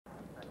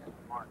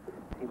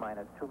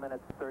T-minus 2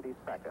 minutes, 30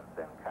 seconds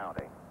and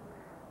counting.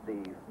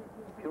 The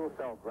fuel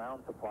cell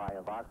ground supply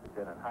of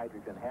oxygen and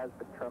hydrogen has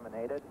been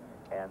terminated,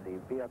 and the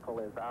vehicle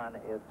is on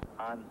its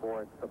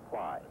onboard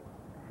supply.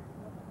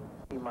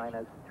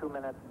 T-minus 2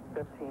 minutes,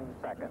 15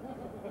 seconds.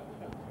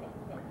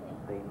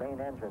 The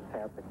main engines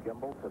have been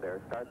gimbaled to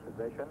their start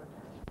position,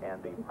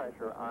 and the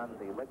pressure on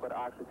the liquid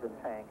oxygen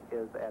tank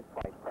is at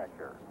flight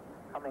pressure.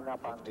 Coming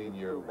up on the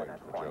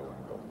 2-minute point.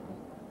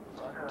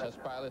 Just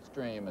pilot's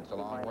dream. It's a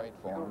long wait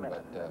for him,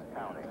 but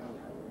counting.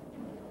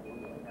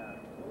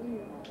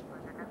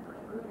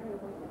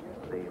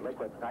 The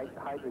liquid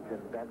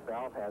hydrogen vent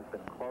valve has been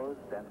closed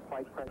and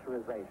flight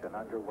pressurization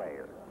underway.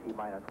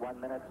 T-minus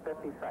 1 minute,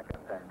 50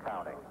 seconds and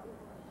counting.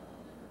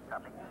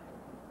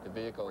 The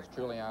vehicle is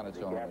truly on its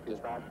own. The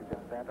gaseous oxygen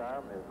vent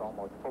arm is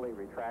almost fully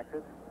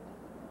retracted.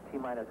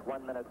 T-minus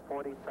 1 minute,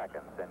 40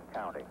 seconds and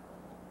counting.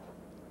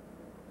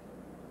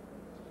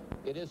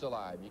 It is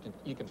alive.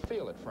 You can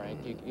feel it, Frank.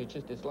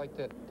 It's like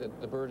that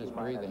the bird is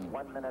breathing.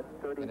 1 minute,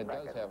 30 and it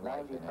seconds, does have life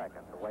 90 in it.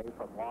 seconds away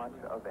from launch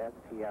of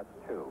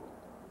STS-2.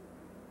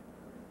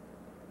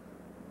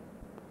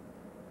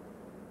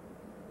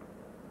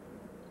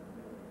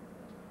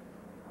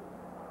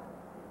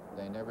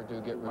 They never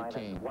do get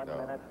routine. 1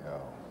 minute,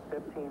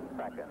 15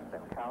 seconds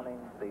and counting.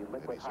 The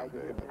liquid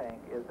hydrogen tank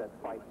is at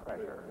flight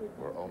pressure.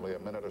 We're only a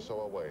minute or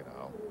so away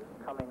now.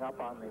 Coming up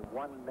on the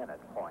 1 minute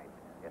point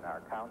in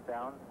our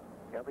countdown.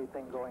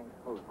 Everything going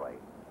smoothly.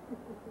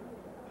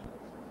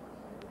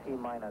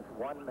 T-minus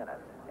 1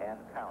 minute and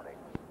counting.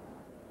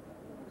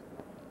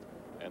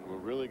 And we're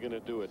really going to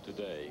do it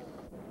today.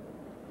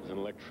 There's an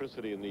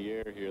electricity in the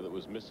air here that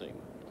was missing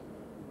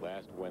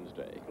last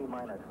Wednesday.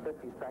 T-minus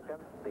 50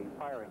 seconds. The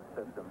firing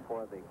system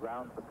for the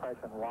ground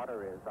suppression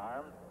water is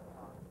armed.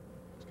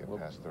 Let's get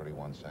past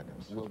 31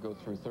 seconds. We'll go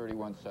through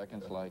 31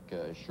 seconds like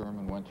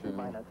Sherman went through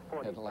T-minus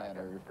 40 Atlanta.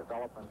 seconds.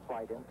 Development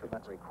flight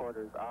instrument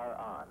recorders are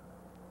on.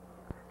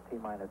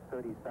 T-minus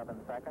 37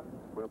 seconds.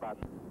 We're about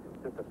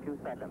just a few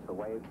seconds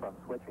away from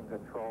switching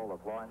control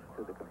of launch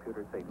to the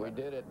computer sequence. We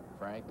did it,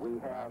 Frank. We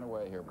have on the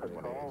way here.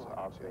 control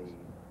of the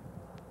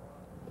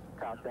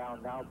countdown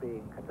now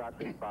being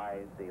conducted by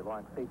the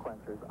launch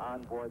sequencers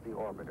on board the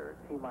orbiter.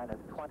 T-minus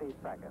 20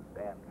 seconds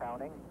and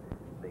counting.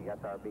 The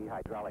SRB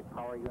hydraulic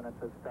power units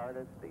have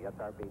started. The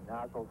SRB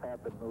nozzles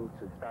have been moved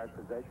to start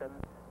position.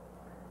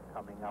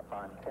 Coming up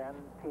on 10,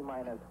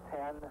 T-minus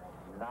 10,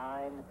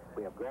 9.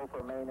 We have go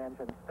for main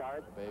engine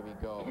start. Baby,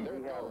 go. There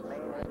it goes. Main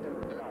engine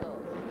There it start.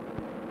 goes. 3,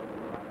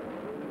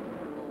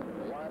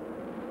 2, 1.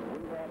 We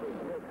have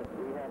ignition.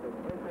 We have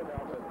ignition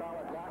of the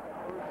solid rocket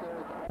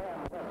boosters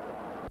and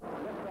liftoff.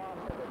 Liftoff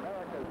of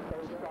America's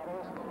Space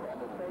Shuttle, and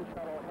the Space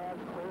Shuttle has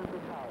cleared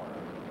the tower.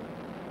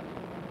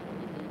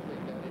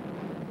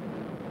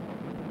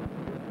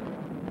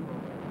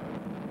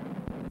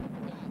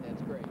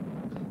 That's great.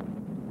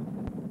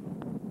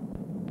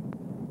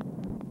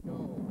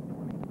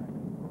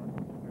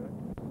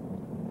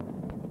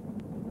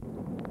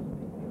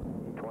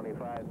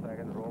 25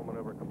 seconds, roll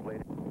maneuver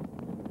completed.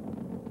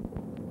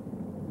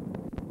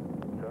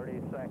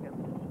 30 seconds.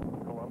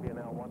 Columbia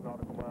now 1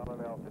 nautical mile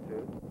in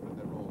altitude.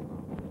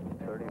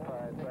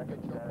 35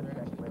 seconds. Status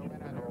check mission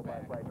control by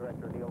Flight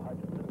Director Neil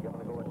Hutchinson. Going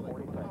to go at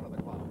 40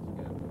 seconds.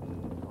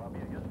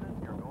 Columbia, Houston,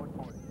 you're going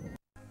 40.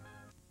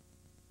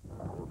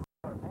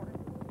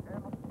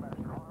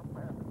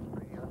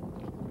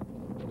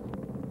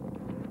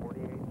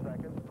 48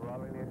 seconds.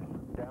 Throttling it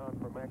down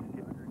for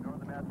Mexican. Ignore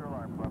the master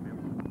alarm, Columbia.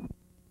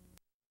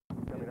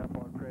 Coming up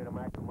on trade of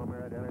maximum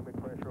aerodynamic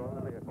pressure on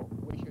the vehicle.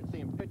 We should see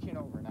him pitching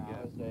over now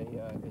as they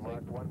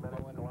Mark 1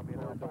 minute. Columbia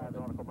now 5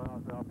 nautical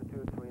miles in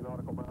altitude, 3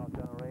 nautical miles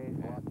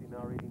downrange. Velocity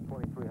now reading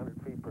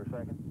 2,300 feet per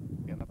second.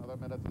 In another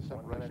minute, the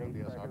 1 minute, separation of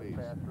 8 the seconds SRBs.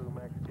 pass through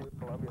max Q.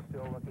 Columbia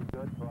still looking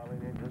good.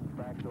 Throttling engines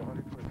back to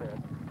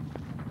 100%.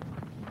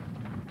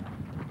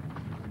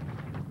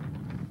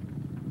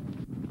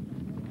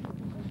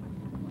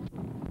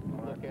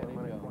 Mark 1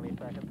 minute, 20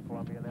 seconds.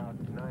 Columbia now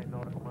 9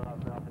 nautical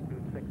miles in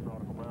altitude, 6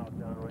 nautical miles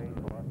downrange.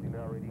 Velocity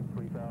now reading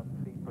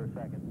 3,000 feet per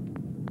second.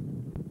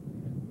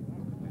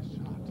 Nice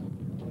shot.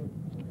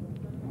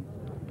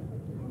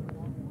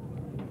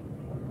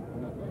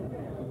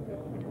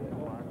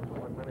 Mark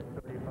 1 minute,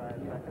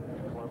 35 seconds.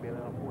 Columbia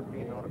now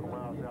 14 nautical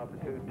miles in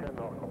altitude, 10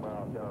 nautical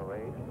miles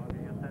downrange.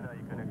 Houston,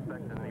 you can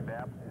expect an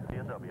EVAP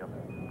DNW.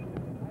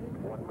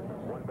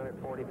 1 minute,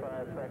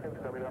 45 seconds.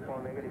 Coming up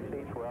on negative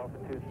seats where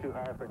altitude's too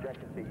high for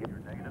ejection seat.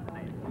 Negative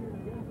seats.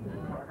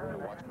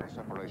 Watch for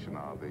separation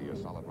of the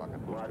solid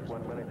rocket Mark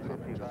boosters. 1 minute,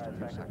 55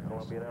 seconds.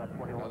 Columbia now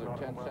 21 Another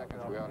 10 nautical miles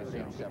seconds, we ought to see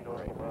them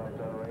separate.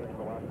 downrange.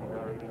 Velocity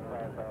now reading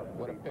 5,000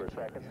 What a feet per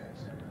picture. second.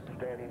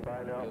 Standing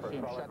by now You'll for see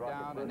 'em solid shut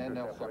rocket down, and then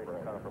booster they'll separation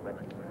separate.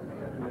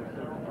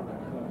 confirmation.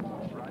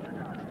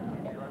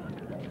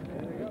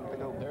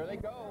 There they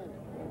go.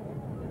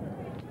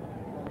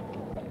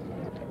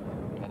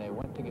 And they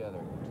went together.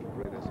 Two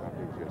great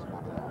SRBs just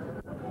popped off.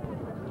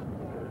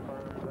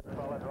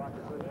 Solid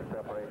rocket booster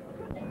separation.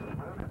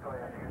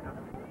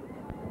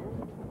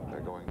 They're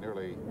going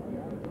nearly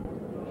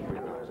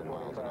 3,000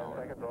 miles an hour.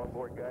 Seconds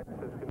onboard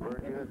guidance is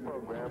converged unit.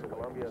 program.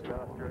 Columbia is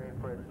now steering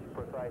for its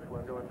precise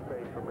window in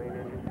space for main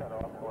engine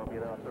cutoff.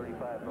 Columbia now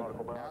 35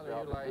 nautical miles. Now they're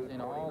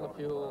utilizing all the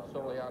fuel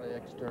solely out of the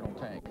external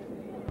tank.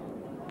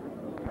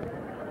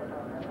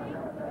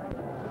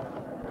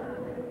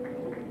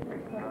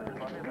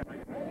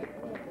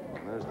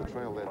 There's the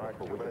trail there, but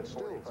we can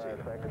still see it.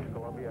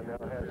 Columbia now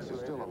has This is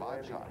still a live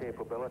landing shot.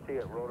 capability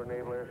at Rotor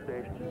Naval Air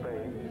Station,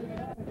 Spain.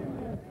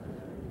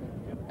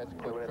 That's a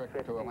quick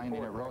trick to a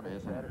landing at Rota,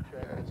 isn't it?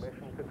 Yes.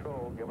 Mission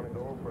control, given a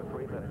go for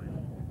 3 minutes.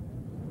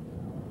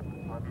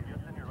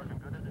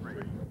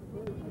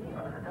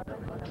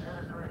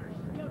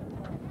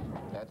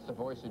 That's the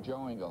voice of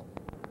Joe Engle.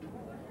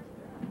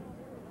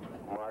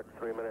 Mark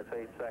 3 minutes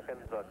 8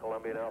 seconds.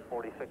 Columbia now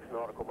 46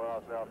 nautical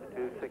miles in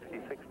altitude,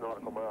 66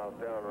 nautical miles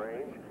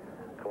downrange.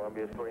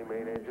 Columbia's 3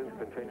 main engines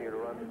continue to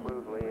run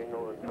smoothly.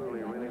 Engle and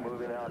truly really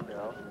moving out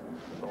now.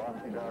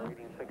 Velocity now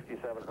reading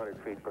 6,700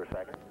 feet per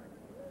second.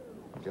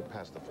 Get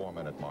past the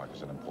 4-minute mark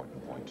is an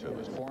important point, too.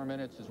 4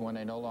 minutes is when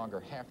they no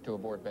longer have to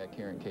abort back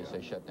here in case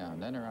they shut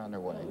down. Then they're on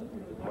their way.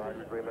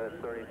 Mark 3 minutes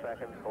 30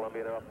 seconds.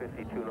 Columbia now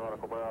 52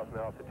 nautical miles in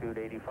altitude,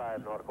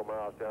 85 nautical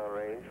miles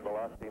downrange.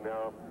 Velocity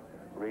now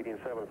reading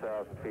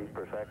 7,000 feet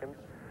per second.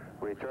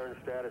 Return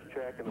status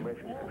check in the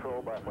mission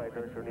control by Flight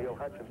Director Neil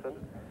Hutchinson.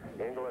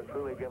 Engle and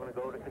Truly given a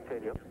go to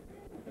continue.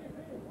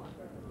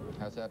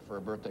 How's that for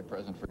a birthday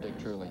present for Dick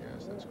Truly?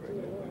 Yes, that's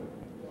great.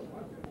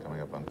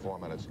 Coming up on 4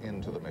 minutes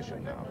into the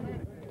mission now.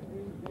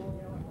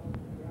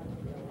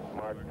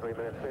 Mark 3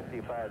 minutes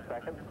 55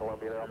 seconds.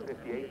 Columbia now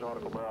 58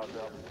 nautical miles in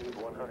altitude,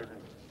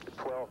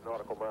 112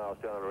 nautical miles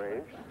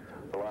downrange.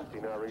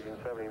 Velocity now reaching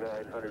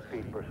 7,900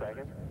 feet per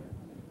second.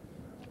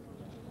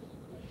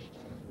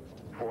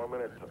 4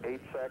 minutes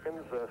 8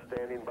 seconds.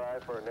 Standing by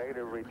for a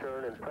negative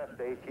return and pressed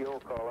ATO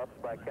call-ups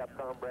by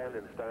Capcom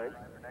Brandenstein.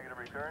 Negative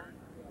return.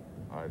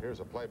 All right, here's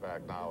a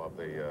playback now of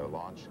the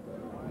launch.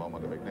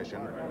 Moment of ignition.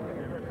 And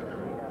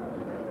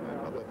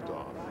the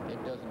liftoff.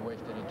 It doesn't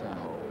waste any time.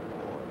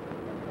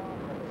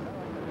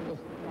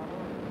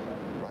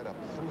 Right up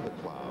through the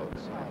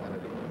clouds, and then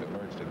it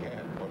emerged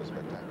again. What a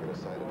spectacular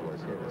sight it was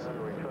here.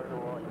 Return to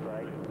launch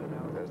site.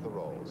 There's the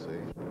roll,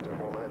 see?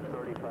 4 minutes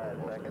 35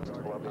 seconds.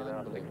 Columbia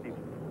now 60.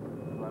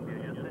 Columbia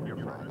just in your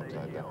first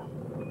ATO.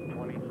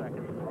 20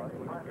 seconds.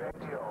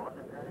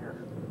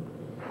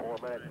 4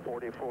 minutes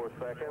 44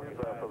 seconds.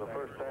 For the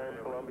first time,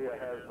 Columbia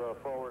has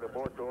forward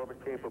abort to orbit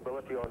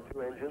capability on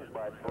 2 engines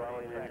by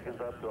throttling engines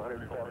up to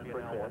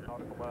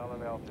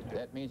 107%.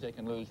 That means they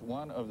can lose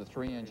one of the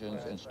 3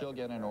 engines and still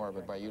get in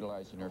orbit by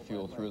utilizing their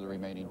fuel through the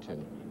remaining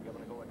 2.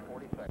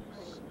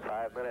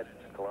 5 minutes.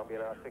 Columbia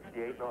now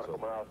 68 nautical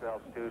miles in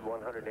altitude,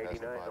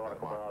 189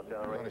 nautical miles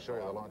downrange. I'm going to show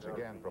you the launch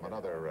again from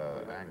another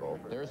angle.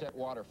 There's that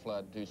water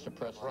flood to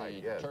suppress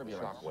the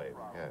turbulence. Shock wave,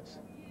 yes.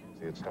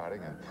 See it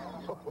starting and...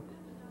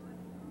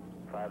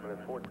 5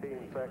 minutes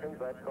 14 seconds.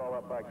 That call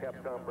up by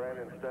Capcom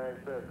Brandenstein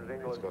says that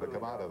Engle It's going to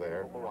come out of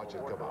there. Watch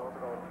it come out.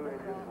 On 2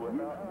 engines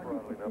without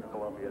throttling up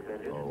Columbia's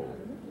engine. Oh,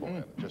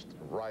 boy, just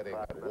riding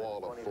that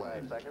wall of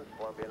flame.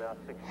 Columbia now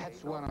 68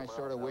 That's when I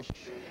sort of wish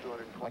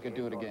I could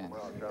do it again.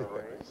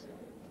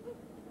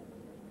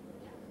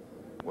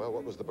 Well,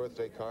 what was the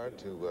birthday card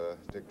to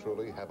Dick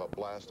Truly? Have a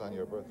blast on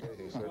your birthday?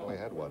 He certainly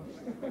had one.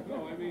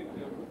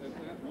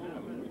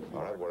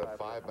 All right, we're at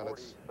 5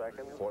 minutes,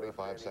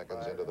 45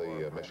 seconds into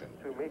the mission.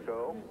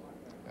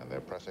 And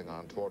they're pressing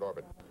on toward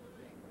orbit.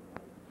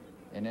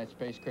 And that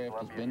spacecraft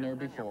has been there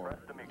before.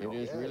 It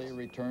is really a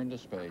return to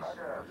space.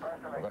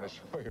 We're going to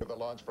show you the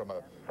launch from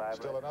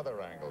still another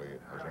angle.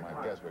 As you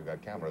might guess, we've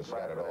got cameras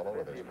scattered all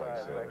over this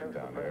place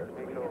down there.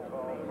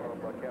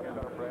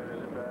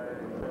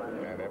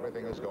 And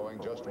everything is going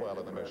just well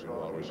in the mission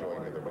while we're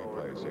showing you the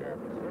replays here.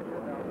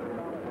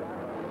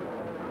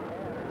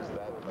 Is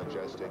that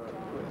majestic?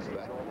 Is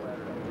that...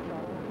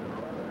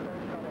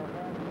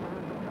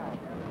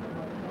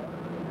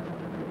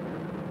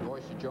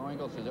 Voice of Joe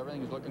Engle says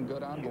everything's looking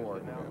good on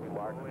board.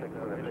 Mark 6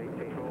 minutes 18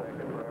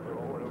 seconds after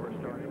over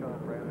starting on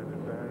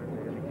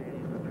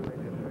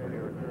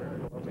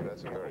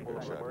That's a very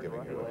good shot,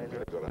 giving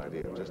you a good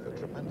idea of just the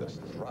tremendous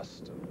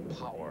thrust and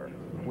power.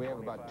 We have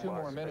about 2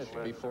 more minutes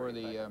before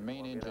the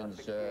main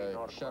engines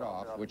shut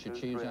off, which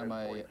achieves them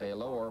a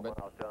low orbit.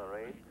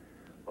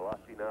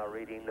 Velocity now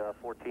reading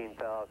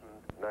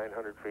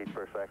 14,900 feet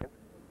per second.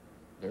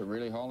 They're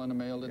really hauling the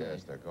mail today.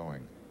 Yes, they're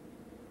going.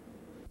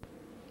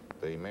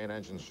 The main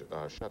engines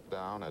shut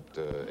down at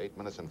 8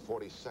 minutes and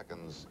 40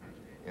 seconds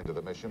into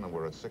the mission, and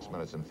we're at 6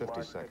 minutes and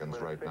 50 seconds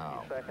right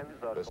now.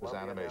 This is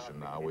animation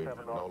now. We've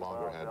no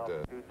longer had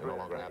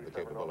the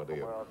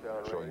capability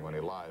of showing you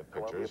any live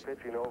pictures.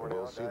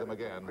 We'll see them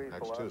again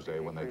next Tuesday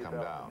when they come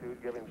down.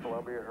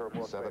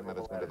 7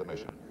 minutes into the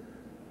mission.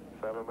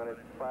 7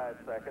 minutes 5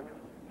 seconds.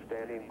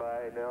 Standing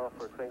by now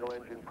for single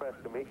engine press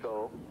to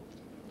MECO.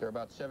 They're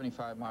about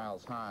 75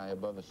 miles high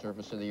above the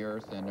surface of the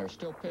Earth, and they're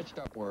still pitched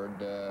upward,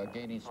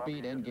 gaining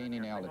speed and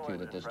gaining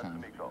altitude at this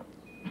time.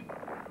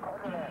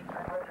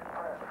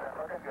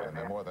 And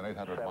they're more than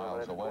 800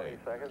 miles away.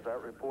 40 seconds.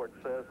 That report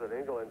says that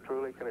Engle and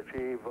Truly can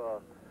achieve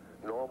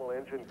normal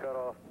engine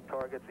cutoff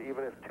targets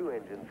even if 2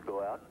 engines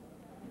go out.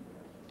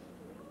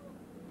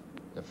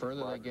 The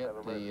further they get,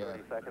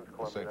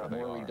 the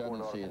more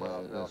redundancy,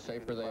 the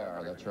safer they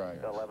are. That's right.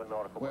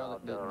 Well,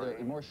 the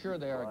more sure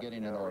they are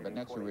getting in orbit, and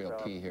that's the real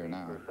key here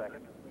now.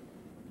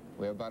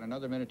 We have about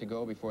another minute to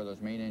go before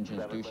those main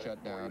engines do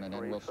shut down, and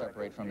then we'll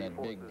separate from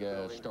that big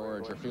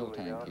storage or fuel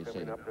tank, you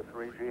see.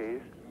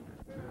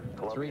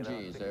 3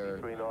 Gs, they're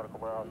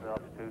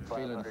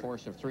feeling a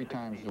force of 3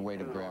 times the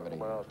weight of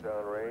gravity.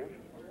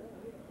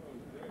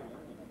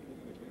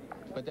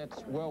 But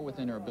that's well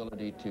within their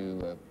ability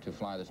to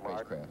fly the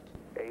spacecraft.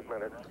 8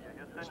 minutes.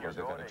 I suppose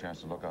they've had a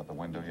chance to look out the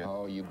window yet?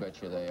 Oh, you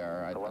betcha they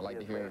are. I'd like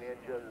to hear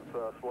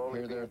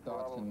their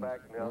thoughts and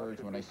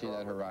words when they see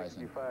that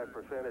horizon.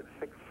 65% at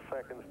 6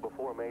 seconds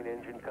before main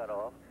engine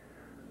cutoff.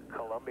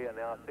 Columbia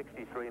now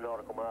 63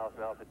 nautical miles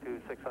in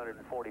altitude,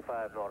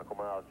 645 nautical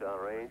miles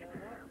downrange.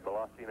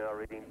 Velocity now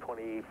reading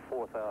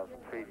 24,000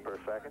 feet per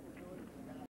second.